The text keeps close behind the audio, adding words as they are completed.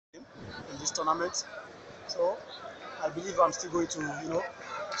this tournament. So I believe I'm still going to,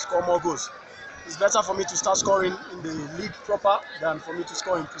 score more goals. It's better for me to start scoring in the league proper than for me to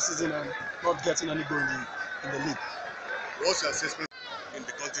score in preseason and not getting any goal in the league. What's your assessment in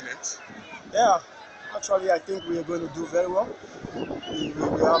the continent? Yeah, actually I think we are going to do very well. We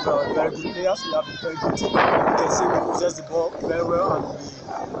have very good players, we have a very good team. You can see we possess the ball very well and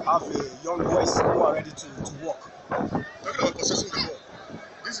we have a young boys who are ready to work. Talking about possessing the ball,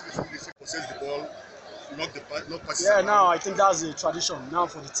 this is the thing, possess the ball, not passes. Yeah, now I think that's a tradition now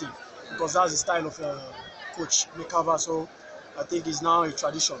for the team because that's the style of coach Mekava. So I think it's now a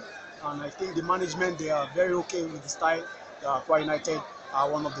tradition, and I think the management they are very okay with the style. Akwa United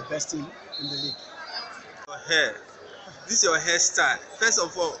are one of the best teams in the league. Your hair, this is your hairstyle. First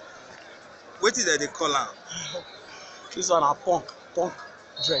of all, what is that they call am? This one are punk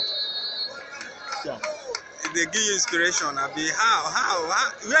dread. Yeah. They give you inspiration. Abi, how?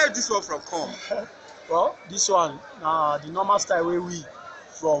 Where did this one from come? Well, this one, the normal style where we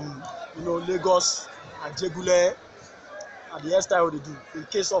from, Lagos, Ajegunle, and the hairstyle they do. In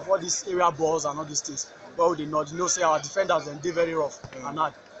case of all these area balls and all these things, well, they not, say our defenders then they very rough and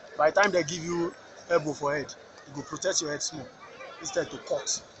hard. By the time they give you elbow for head, you go protect your head small instead to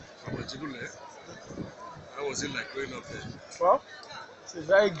cut. From Ajegunle, how was it like growing up there? Well, it's a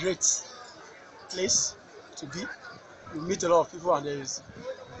very great place to be. You meet a lot of people and there is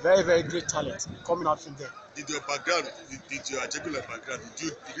very, very great talent coming out from there. Did your background, did your Ajegunle background,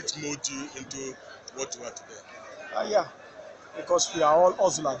 did it mold you into what you are today? Yeah, because we are all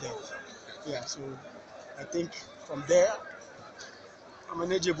hustler there. Yeah, so I think from there, I'm an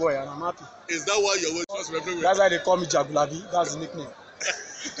AJ boy and I'm happy. Is that why your voice was everywhere? That's why they call me Jagulabi. That's the nickname.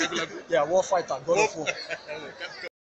 Jagulabi? Yeah, war fighter, God of war.